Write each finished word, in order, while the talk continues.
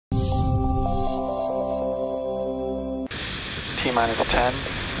T-minus 10,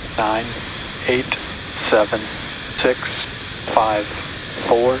 9, 8, 7, 6, 5,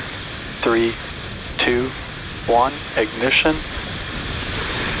 4, 3, 2, 1. Ignition.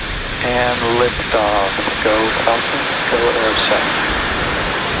 And liftoff. Go Falcon, go Arabsat.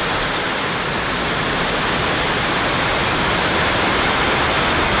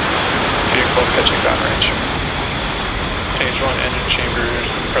 Vehicle catching downrange. Stage 1 engine chambers,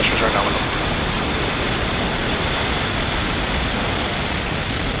 pressures are nominal.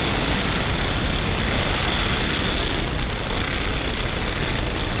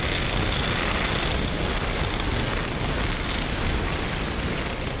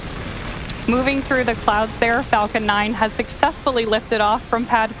 Moving through the clouds there, Falcon 9 has successfully lifted off from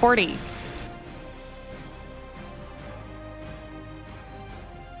pad 40.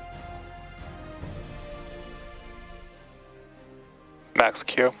 Max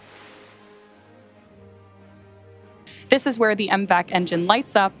Q. This is where the MVAC engine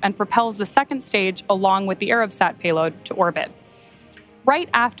lights up and propels the second stage along with the Arabsat payload to orbit. Right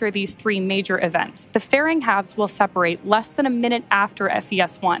after these three major events, the fairing halves will separate less than a minute after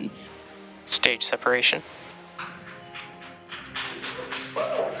SES-1. Stage separation.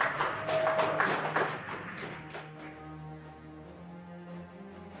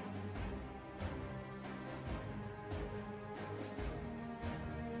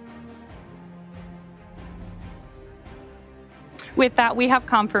 With that, we have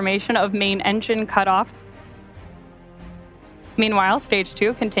confirmation of main engine cutoff. Meanwhile, Stage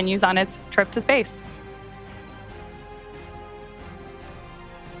 2 continues on its trip to space.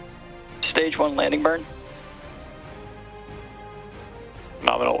 Stage 1 landing burn.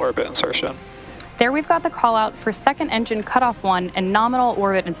 Nominal orbit insertion. There we've got the call out for second engine cutoff 1 and nominal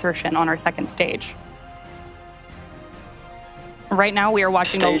orbit insertion on our second stage. Right now we are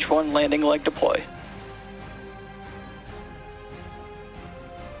watching Stage 1 landing leg deploy.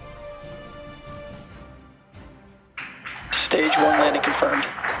 Stage 1 landing confirmed.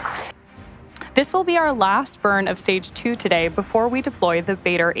 This will be our last burn of Stage 2 today before we deploy the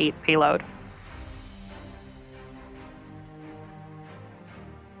Beta 8 payload.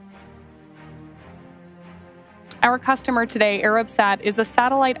 Our customer today, Arabsat, is a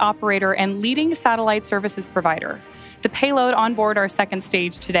satellite operator and leading satellite services provider. The payload on board our second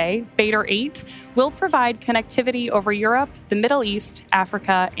stage today, Beta 8, will provide connectivity over Europe, the Middle East,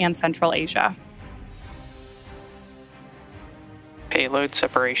 Africa, and Central Asia. Payload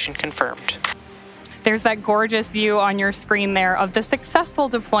separation confirmed. There's that gorgeous view on your screen there of the successful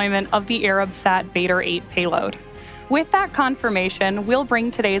deployment of the Arabsat Beta 8 payload. With that confirmation, we'll bring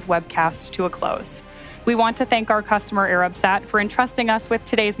today's webcast to a close. We want to thank our customer Arabsat for entrusting us with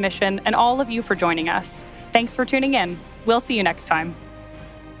today's mission and all of you for joining us. Thanks for tuning in. We'll see you next time.